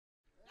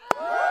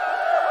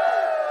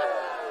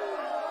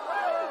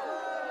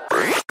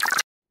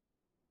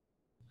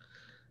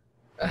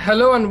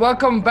Hello and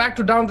welcome back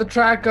to Down the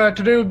Track.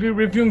 Today we'll be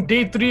reviewing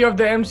day 3 of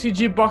the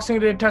MCG Boxing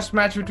Day Test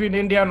match between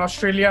India and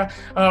Australia.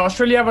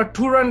 Australia have a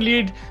 2-run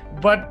lead,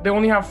 but they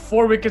only have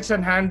 4 wickets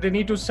in hand. They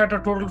need to set a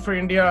total for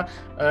India.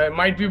 It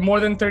might be more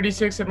than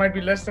 36, it might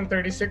be less than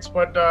 36,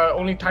 but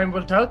only time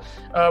will tell.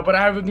 But I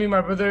have with me my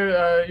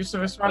brother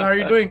Yusuf Ismail. How are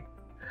you doing?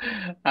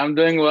 I'm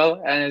doing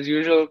well, and as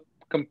usual,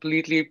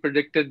 completely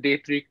predicted day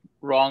 3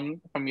 wrong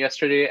from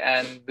yesterday,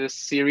 and this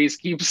series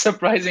keeps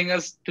surprising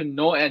us to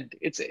no end.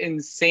 It's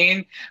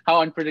insane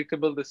how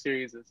unpredictable the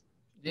series is.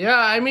 Yeah,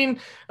 I mean,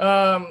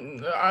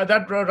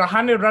 that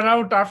Rahane run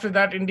out after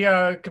that,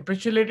 India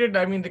capitulated.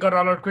 I mean, they got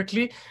all out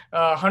quickly.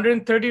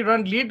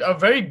 130-run lead, a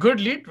very good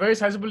lead, very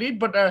sizable lead.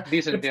 But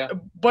Decent, yeah.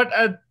 but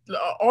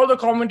all the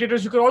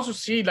commentators, you could also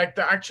see like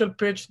the actual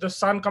pitch, the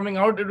sun coming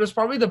out. It was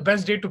probably the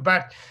best day to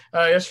bat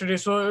yesterday.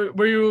 So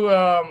were you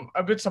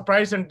a bit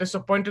surprised and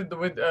disappointed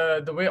with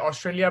the way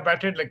Australia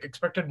batted? Like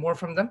expected more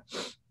from them?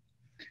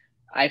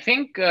 I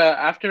think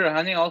after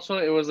Rahane also,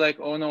 it was like,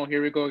 oh no,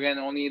 here we go again.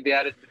 Only they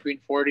added between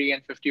 40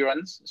 and 50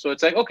 runs. So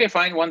it's like, okay,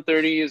 fine,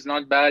 130 is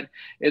not bad.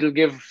 It'll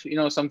give,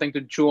 something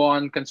to chew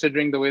on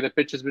considering the way the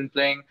pitch has been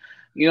playing.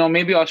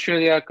 Maybe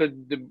Australia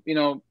could,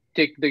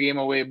 take the game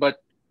away,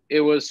 but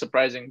it was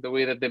surprising the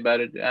way that they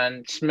batted.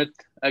 And Smith,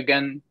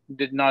 again,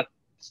 did not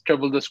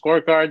trouble the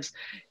scorecards.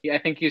 I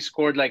think he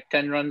scored like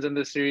 10 runs in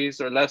the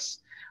series or less.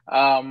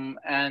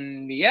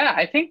 And yeah,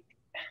 I think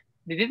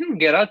they didn't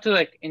get out to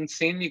like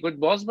insanely good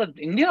balls, but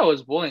India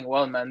was bowling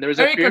well, man. There was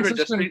a Very period where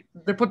consistent.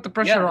 They put the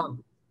pressure yeah,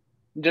 on.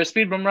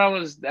 Jasprit Bumrah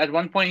was at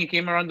one point he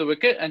came around the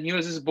wicket and he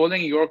was just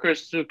bowling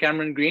Yorkers to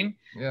Cameron Green,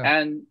 Yeah.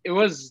 and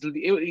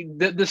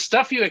the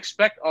stuff you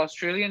expect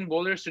Australian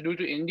bowlers to do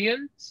to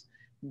Indians.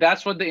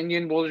 That's what the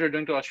Indian bowlers are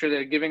doing to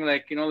Australia, giving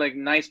like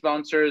nice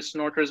bouncers,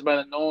 snorters by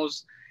the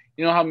nose.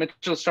 You know how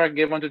Mitchell Starc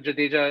gave one to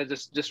Jadeja,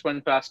 just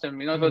went past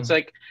him. So it's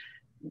like.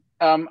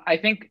 I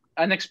think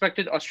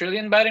unexpected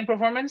Australian batting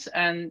performance,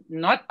 and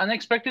not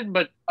unexpected,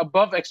 but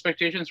above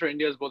expectations for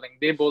India's bowling.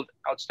 They bowled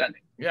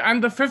outstanding. Yeah,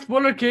 and the fifth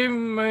bowler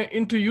came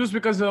into use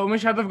because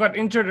Umesh Yadav got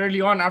injured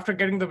early on after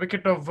getting the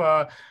wicket of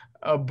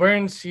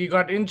Burns. He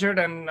got injured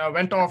and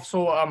went off.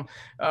 So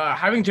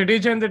having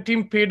Jadeja in the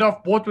team paid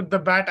off both with the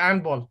bat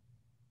and ball.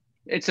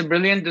 It's a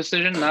brilliant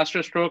decision,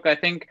 masterstroke. I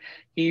think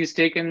he's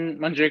taken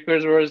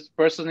Manjrekar's words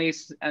personally,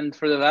 and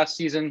for the last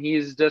season,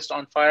 he's just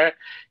on fire.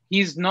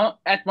 He's not,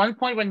 at one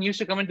point when he used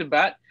to come into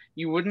bat,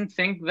 you wouldn't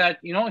think that,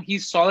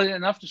 he's solid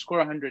enough to score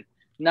 100.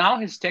 Now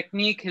his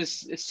technique,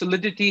 his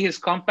solidity, his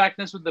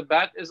compactness with the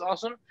bat is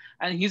awesome.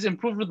 And he's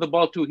improved with the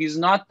ball too. He's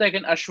not like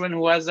an Ashwin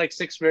who has like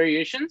 6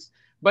 variations,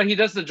 but he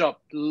does the job.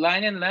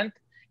 Line and length,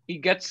 he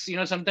gets,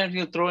 sometimes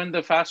he'll throw in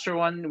the faster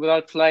one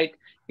without flight.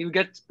 He'll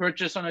get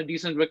purchased on a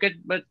decent wicket,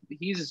 but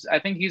I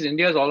think he's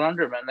India's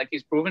all-rounder, man. Like,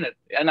 he's proven it.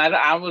 And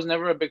I was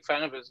never a big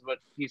fan of his, but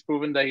he's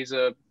proven that he's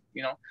a,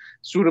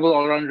 suitable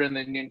all-rounder in the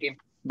Indian team,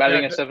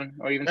 batting at 7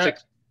 or even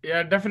 6.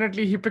 Yeah,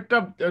 definitely. He picked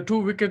up 2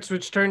 wickets,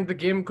 which turned the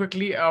game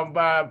quickly.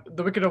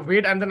 The wicket of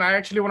Wade, and then I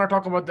actually want to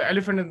talk about the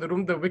elephant in the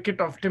room, the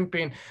wicket of Tim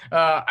Paine.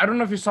 I don't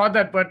know if you saw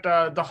that, but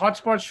the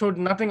hotspot showed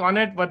nothing on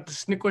it, but the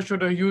Snicko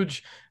showed a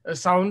huge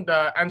sound,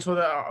 and so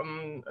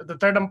the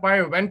third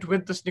umpire went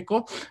with the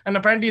Snicko, and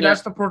apparently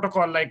that's the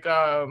protocol. Like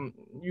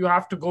you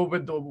have to go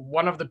with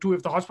one of the two.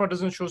 If the hotspot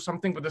doesn't show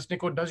something, but the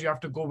Snicko does, you have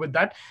to go with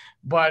that.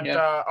 But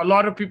a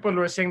lot of people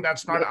were saying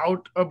that's not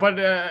out. But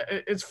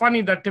it's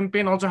funny that Tim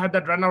Paine also had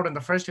that run out in the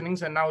first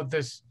innings, and now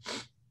this.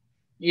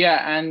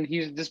 Yeah, and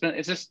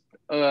it's just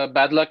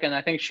bad luck, and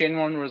I think Shane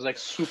Warne was like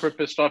super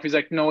pissed off. He's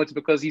like, no, it's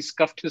because he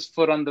scuffed his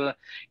foot on the,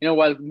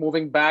 while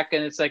moving back,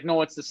 and it's like,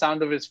 no, it's the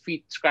sound of his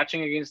feet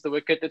scratching against the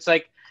wicket. It's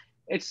like,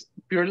 it's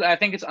purely, I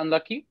think it's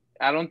unlucky.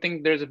 I don't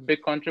think there's a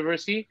big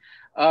controversy.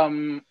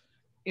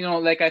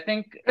 I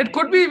think it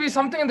could be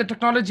something in the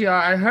technology.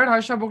 I heard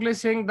Harsha Bogle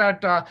saying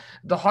that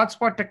the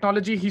hotspot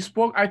technology, he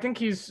spoke, I think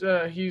he's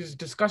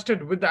discussed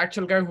it with the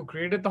actual guy who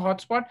created the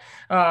hotspot.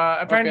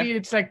 Apparently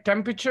it's like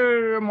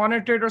temperature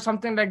monitored or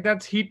something like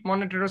that, heat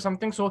monitored or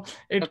something. So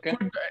it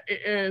could,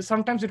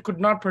 sometimes it could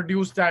not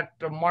produce that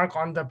mark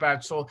on the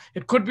bat. So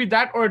it could be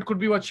that, or it could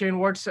be what Shane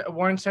Warne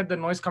said, the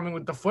noise coming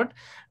with the foot.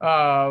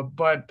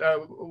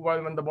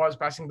 When the ball is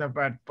passing the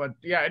bat. But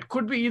yeah, it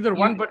could be either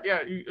one, but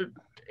yeah,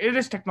 it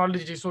is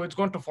technology, so it's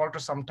going to falter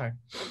sometime.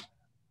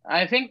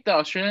 I think the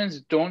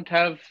Australians don't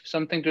have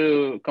something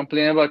to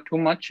complain about too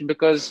much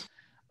because,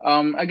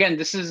 again,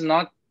 this is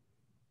not,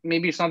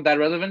 maybe it's not that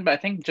relevant, but I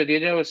think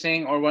Jadeja was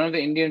saying, or one of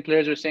the Indian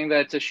players were saying that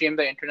it's a shame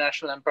that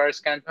international umpires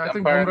can't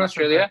umpire in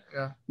Australia.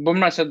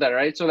 Bumrah said that,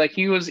 right? So like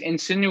he was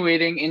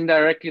insinuating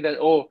indirectly that,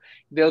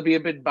 they'll be a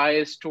bit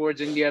biased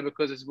towards India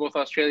because it's both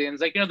Australians.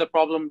 Like, the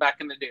problem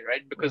back in the day,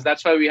 right? Because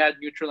that's why we had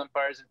neutral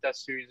umpires in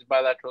test series,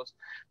 bilaterals.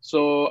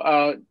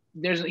 So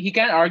he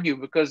can't argue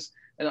because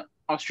an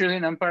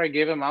Australian umpire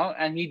gave him out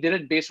and he did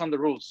it based on the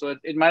rules. So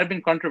it might have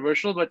been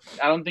controversial, but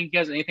I don't think he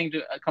has anything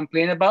to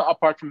complain about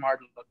apart from hard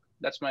luck.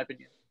 That's my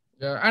opinion.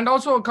 Yeah, and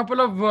also a couple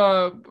of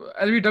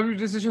LBW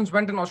decisions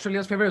went in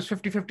Australia's favor. It was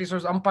 50-50, so it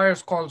was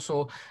umpire's call.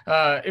 So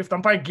if the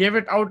umpire gave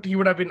it out, he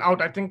would have been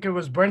out. I think it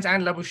was Burns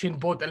and Labuschagne,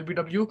 both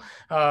LBW. It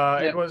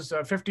Yeah, was a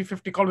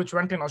 50-50 call, which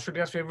went in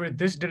Australia's favor.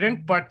 This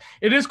didn't, but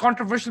it is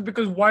controversial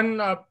because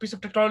one piece of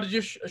technology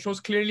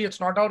shows clearly it's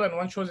not out and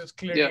one shows it's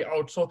yeah, clearly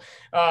out. So,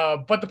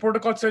 but the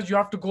protocol says you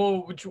have to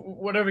go which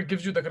whatever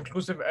gives you the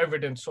conclusive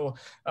evidence. So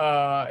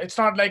it's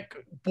not like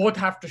both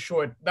have to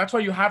show it. That's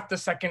why you have the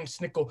second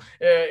snicko.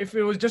 If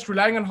it was just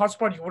relying on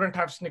hotspot, you wouldn't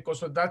have snicko.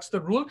 So that's the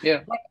rule.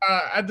 yeah, But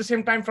at the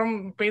same time,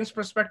 from Payne's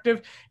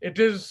perspective, it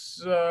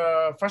is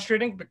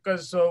frustrating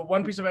because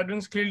one piece of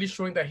evidence clearly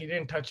showing that he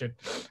didn't touch it.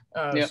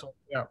 yeah. So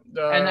yeah,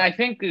 And I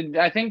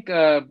think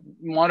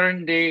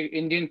modern day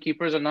Indian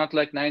keepers are not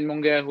like Nayan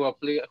Mungia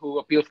who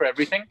appeal for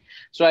everything.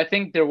 So I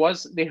think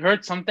they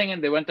heard something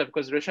and they went up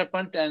because Rishabh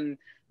Pant and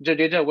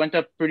Jadeja went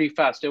up pretty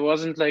fast. It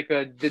wasn't like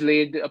a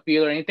delayed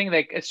appeal or anything.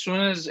 Like as soon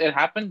as it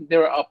happened, they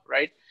were up,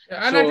 right?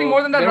 yeah, and I think more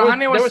So than that, Rahane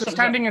there was was some.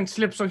 standing and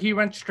slipped, so he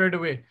went straight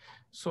away.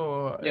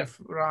 So Yeah. if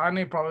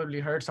Rahane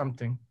probably heard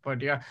something,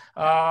 but yeah,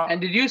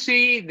 And did you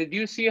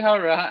see how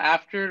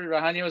after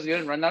Rahane was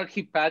given run out,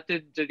 he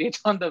patted Jadeja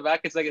on the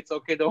back? It's like it's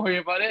okay, don't worry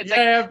about it. It's like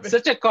yeah,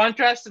 such a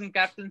contrast in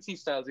captaincy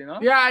styles.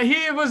 yeah,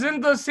 he was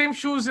in the same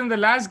shoes in the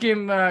last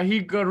game.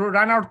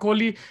 Ran out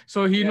Kohli,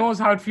 so he Yeah. knows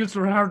how it feels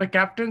to run out a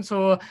captain.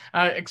 So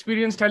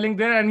experience telling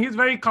there, and he's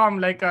very calm.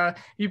 Like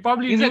he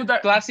probably He's a knew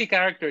that. classy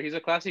character. He's a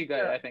classy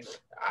guy, Yeah. I think.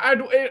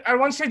 At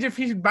one stage, if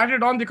he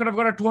batted on, they could have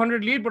got a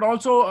 200 lead. But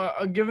also,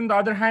 given the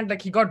other hand,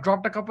 like he got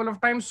dropped a couple of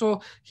times,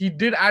 so he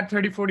did add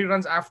 30-40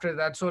 runs after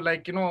that. So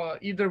like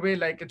either way,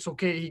 like it's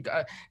okay.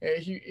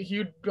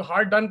 He'd be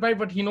hard done by,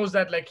 but he knows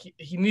that like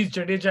he needs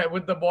Jadeja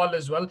with the ball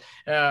as well,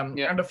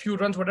 Yeah. and a few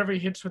runs, whatever he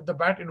hits with the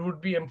bat, it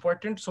would be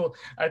important. So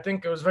I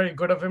think it was very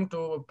good of him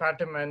to pat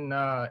him and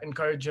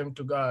encourage him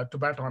to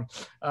bat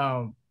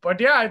on. But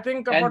yeah, I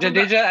think And apart from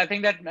that. Jadeja, I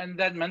think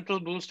that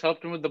mental boost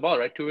helped him with the ball,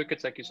 right? 2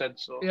 wickets, like you said.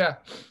 So Yeah.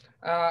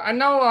 And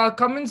now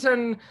Cummins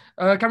and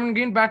Cameron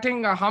Green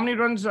batting. How many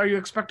runs are you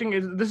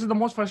expecting? This is the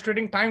most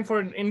frustrating time for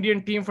an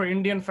Indian team, for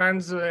Indian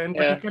fans in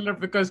yeah, particular,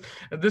 because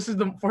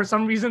for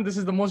some reason, this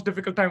is the most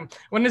difficult time.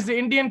 When it's the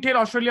Indian tail,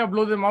 Australia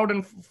blow them out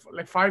in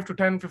like 5 to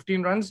 10,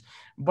 15 runs.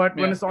 But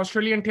when yeah. it's the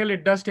Australian tail,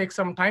 it does take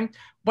some time.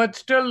 But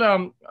still,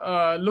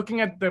 looking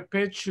at the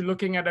pitch,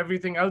 looking at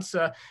everything else,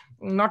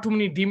 not too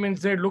many demons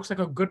there. It looks like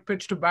a good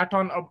pitch to bat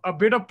on. A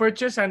bit of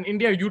purchase, and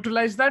India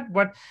utilized that.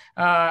 But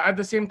at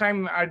the same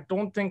time, I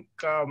don't think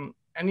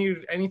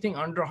anything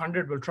under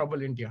 100 will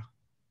trouble India.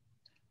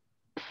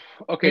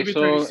 Okay, Maybe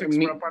so 36,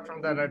 but apart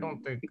from that, I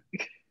don't think.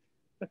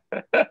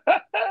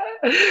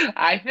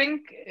 I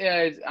think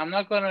I'm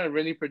not gonna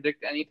really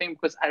predict anything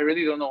because I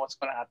really don't know what's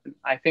gonna happen.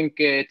 I think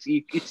it's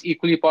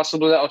equally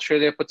possible that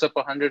Australia puts up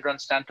a 100-run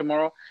stand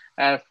tomorrow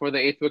for the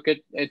 8th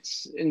wicket.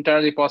 It's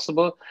entirely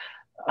possible.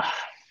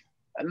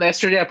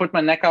 Yesterday, I put my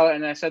neck out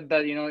and I said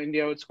that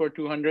India would score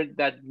 200.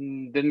 That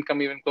didn't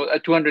come even close. A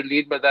 200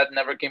 lead, but that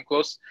never came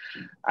close.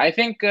 I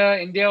think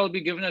India will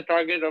be given a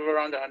target of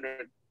around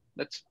 100.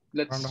 Let's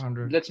Around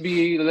 100.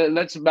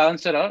 let's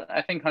balance it out.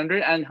 I think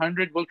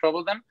 100 will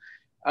trouble them.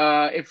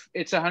 If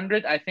it's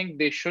 100, I think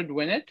they should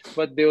win it,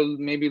 but they'll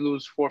maybe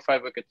lose 4 or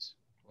 5 wickets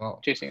Wow.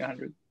 chasing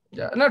 100.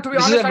 Yeah. No, to be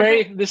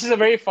honest, This is a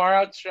very far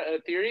out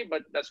theory,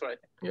 but that's what I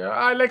think. Yeah,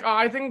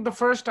 I think the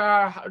first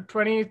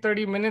 20,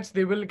 30 minutes,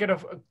 they will get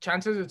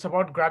chances. It's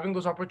about grabbing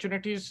those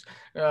opportunities.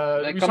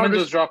 Like We saw Cummins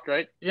was dropped,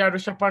 right? Yeah,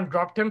 Rishabh Pant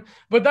dropped him.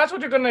 But that's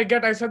what you're going to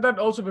get. I said that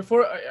also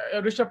before.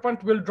 Rishabh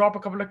Pant will drop a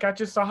couple of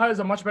catches. Saha is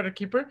a much better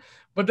keeper.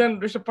 But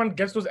then Rishabh Pant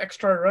gets those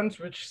extra runs,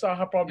 which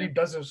Saha probably Yeah.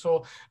 doesn't.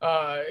 So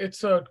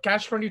it's a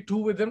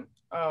catch-22 with him.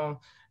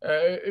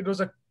 It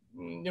was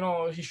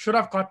he should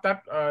have caught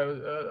that.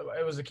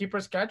 It was a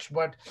keeper's catch,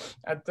 but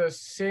at the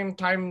same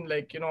time,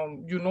 like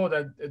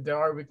that there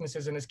are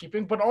weaknesses in his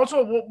keeping. But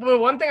also,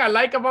 one thing I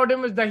like about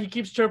him is that he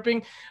keeps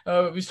chirping.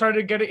 We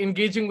started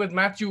engaging with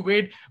Matthew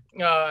Wade,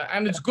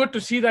 and it's good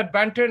to see that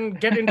banter and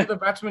get into the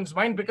batsman's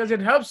mind because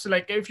it helps.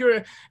 Like if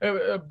you're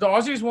the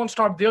Aussies won't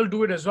stop, they'll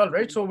do it as well,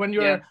 right? So when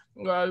you're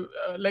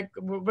like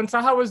when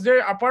Saha was there,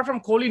 apart from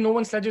Kohli, no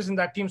one sledges in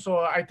that team. So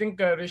I think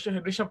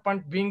Rishabh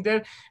Pant being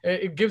there,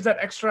 it gives that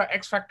extra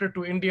X factor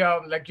to India,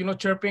 like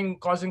chirping,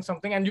 causing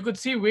something, and you could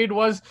see Wade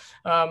was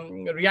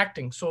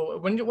reacting. So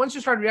once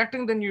you start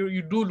reacting, then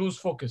you do lose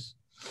focus.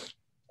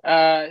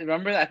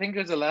 Remember, I think it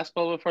was the last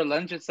ball before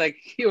lunch. It's like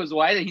he was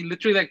wide and he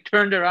literally like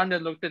turned around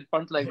and looked at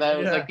Pant like that.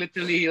 It was like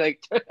literally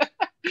like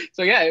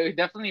so yeah, it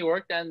definitely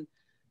worked. And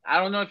I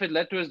don't know if it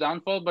led to his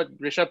downfall, but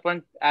Rishabh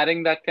Pant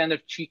adding that kind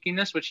of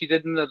cheekiness, which he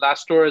did in the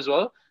last tour as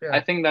well. Yeah. I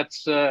think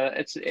that's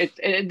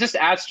it just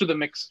adds to the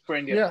mix for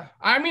India. Yeah,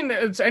 I mean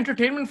it's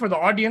entertainment for the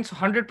audience,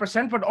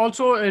 100%, but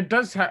also it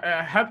does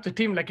help the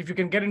team. Like if you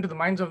can get into the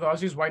minds of the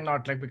Aussies, why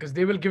not? Like because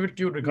they will give it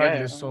to you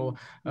regardless. So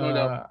no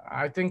doubt.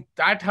 I think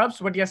that helps.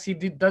 But yes, he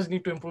does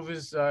need to improve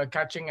his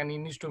catching and he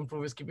needs to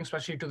improve his keeping,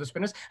 especially to the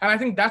spinners. And I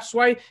think that's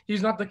why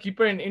he's not the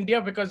keeper in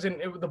India because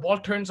the ball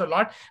turns a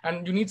lot,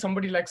 and you need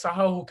somebody like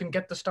Saha who can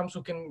get the stumps,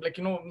 who can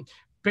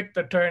pick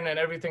the turn and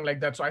everything like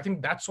that. So I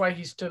think that's why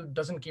he still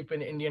doesn't keep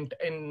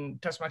in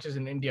test matches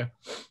in India.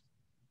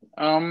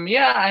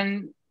 Yeah,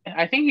 and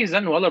I think he's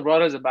done well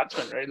abroad as a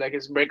batsman, right? Like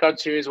his breakout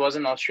series was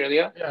in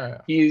Australia.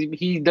 Yeah.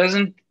 He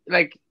doesn't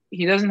like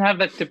he doesn't have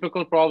that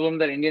typical problem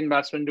that Indian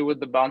batsmen do with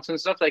the bounce and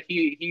stuff. Like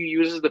he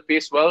uses the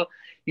pace well.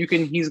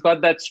 He's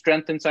got that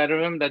strength inside of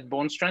him, that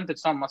bone strength.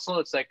 It's not muscle.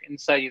 It's like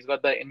inside. He's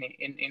got that in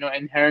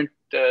inherent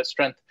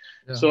strength.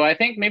 Yeah. So I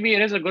think maybe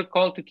it is a good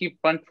call to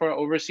keep Punt for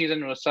overseas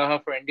and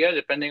Saha for India,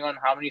 depending on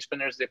how many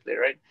spinners they play,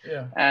 right?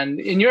 Yeah. And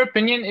in your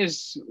opinion,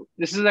 this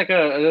is like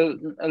a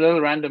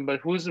little random, but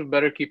who's a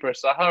better keeper,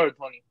 Saha or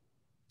Dhoni?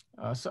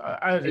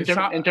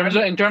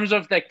 In terms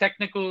of like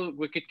technical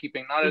wicket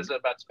keeping, not as a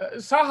batsman.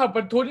 Saha,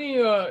 but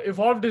Dhoni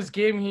evolved his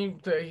game.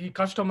 He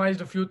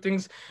customized a few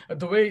things.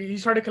 The way he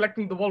started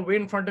collecting the ball way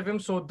in front of him,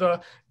 so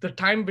the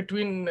time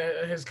between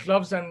his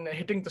gloves and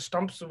hitting the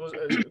stumps was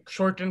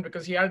shortened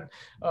because he had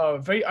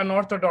very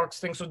unorthodox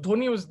things. So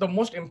Dhoni was the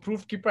most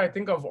improved keeper, I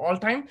think, of all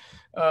time.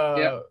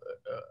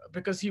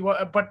 Because he was,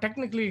 but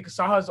technically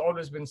Saha has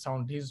always been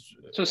sound.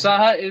 So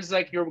Saha is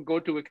like your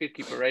go-to wicket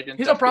keeper, right?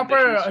 He's a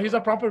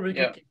proper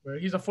wicket keeper.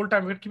 He's a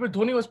full-time wicket keeper.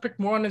 Dhoni was picked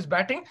more on his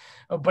batting,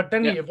 but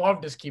then he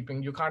evolved his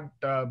keeping. You can't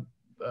deny.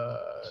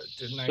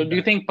 So do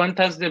you think Pant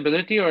has the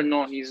ability, or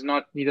no? He's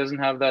not. He doesn't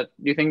have that.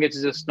 Do you think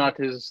it's just not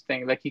his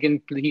thing? Like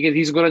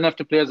he's good enough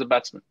to play as a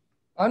batsman.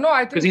 No,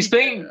 I think he's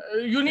playing.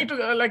 You need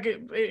to like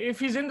if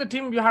he's in the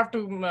team, you have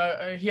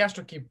to. He has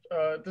to keep.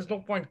 There's no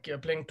point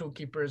playing two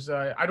keepers.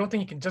 I don't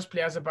think he can just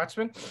play as a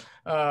batsman.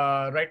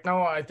 Right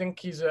now, I think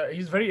he's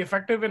very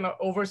effective in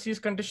overseas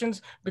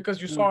conditions because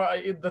you saw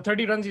the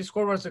 30 runs he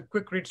scored was a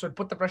quick read, so it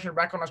put the pressure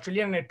back on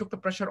Australia and it took the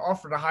pressure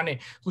off Rahane,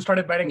 who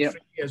started batting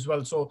freely as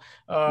well. So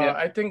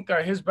I think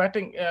his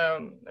batting,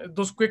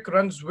 those quick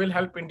runs will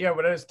help India,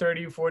 whether it's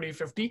 30, 40,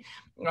 50.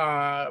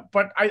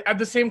 But at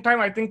the same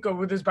time, I think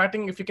with his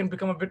batting, if he can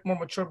become a bit more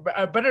mature,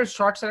 a better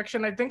shot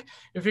selection, I think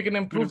if he can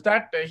improve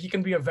that, he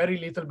can be a very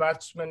lethal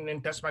batsman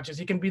in test matches.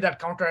 He can be that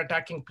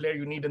counter-attacking player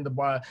you need in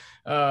the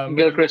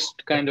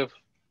Gilchrist kind of.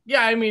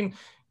 Yeah, I mean,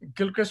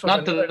 Gilchrist was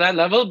not to that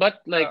level,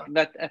 but like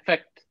that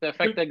effect, the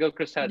effect that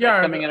Gilchrist had,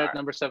 coming in at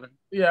number 7.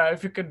 Yeah,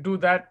 if you could do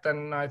that,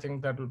 then I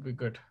think that would be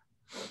good.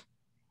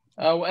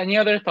 Any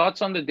other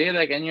thoughts on the day?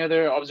 Like any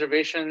other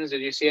observations?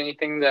 Did you see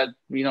anything that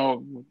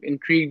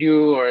intrigued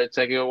you, or it's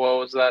like, what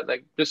was that?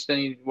 Like, just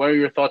what are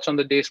your thoughts on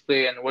the day's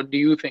play, and what do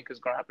you think is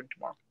going to happen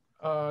tomorrow?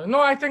 No,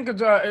 I think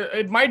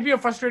it might be a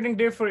frustrating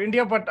day for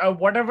India, but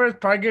whatever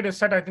target is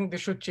set, I think they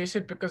should chase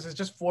it because it's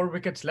just 4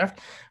 wickets left.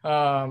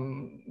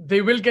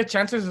 They will get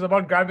chances. It's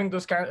about grabbing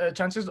those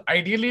chances.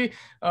 Ideally,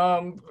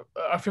 a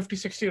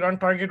 50-60 run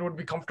target would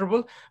be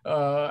comfortable.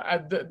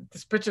 At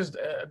this pitch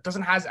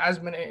doesn't have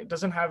as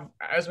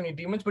many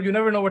demons, but you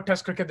never know with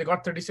Test cricket. They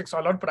got 36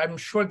 all out, but I'm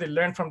sure they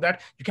learned from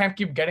that. You can't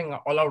keep getting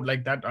all out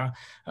like that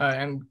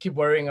and keep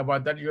worrying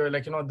about that. You're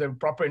like the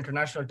proper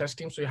international Test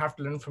team, so you have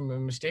to learn from your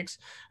mistakes.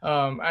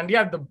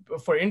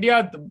 For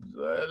India, the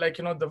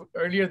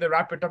earlier they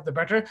wrap it up, the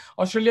better.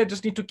 Australia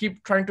just need to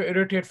keep trying to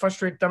irritate,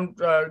 frustrate them,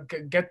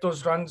 get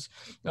those runs.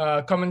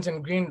 Cummins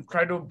and Green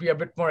try to be a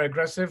bit more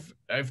aggressive.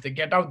 If they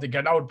get out, they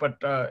get out. But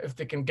if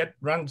they can get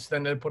runs,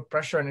 then they'll put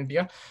pressure on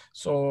India.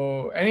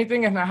 So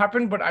anything can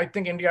happen, but I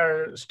think India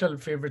are still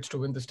favorites to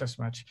win this Test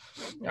match.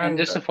 And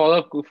just a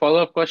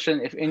follow-up question: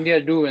 if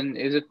India do win,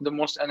 is it the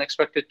most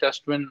unexpected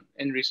Test win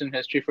in recent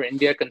history for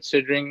India,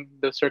 considering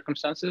the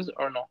circumstances,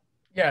 or no?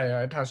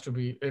 Yeah, it has to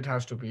be. It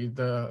has to be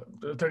the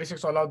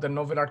 36 all out. Then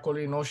no Virat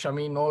Kohli, no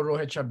Shami, no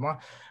Rohit Sharma.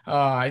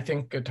 I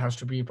think it has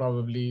to be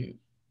probably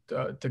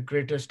the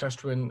greatest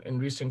Test win in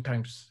recent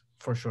times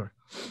for sure.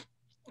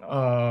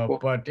 Cool.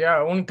 But yeah,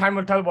 only time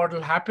will tell what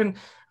will happen.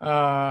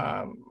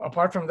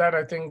 Apart from that,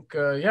 I think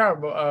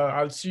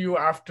I'll see you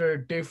after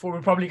day 4.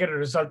 We'll probably get a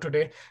result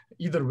today.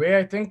 Either way,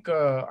 I think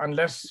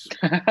unless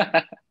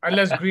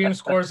Green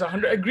scores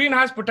 100. Green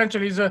has potential.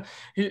 He's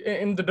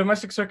in the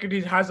domestic circuit.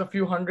 He has a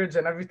few hundreds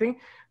and everything.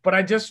 But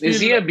I just feel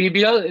is he a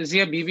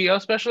BBL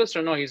specialist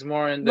or no? He's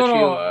more in the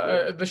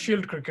Shield. The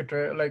Shield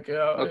cricketer. Like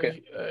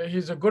okay,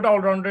 he's a good all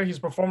rounder. He's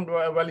performed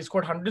well. He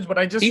scored hundreds. But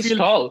I just he's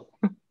tall.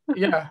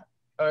 Yeah.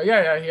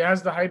 He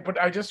has the height, but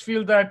I just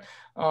feel that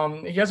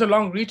he has a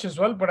long reach as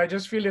well. But I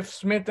just feel if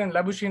Smith and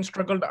Labuschagne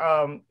struggled,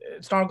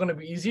 it's not going to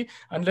be easy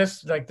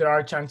unless there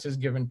are chances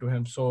given to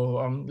him.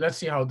 So let's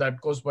see how that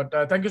goes. But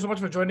thank you so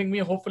much for joining me.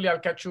 Hopefully, I'll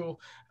catch you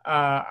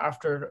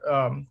after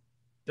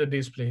the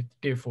day's play,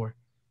 day 4.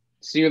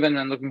 See you then,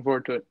 man. Looking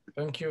forward to it.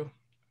 Thank you.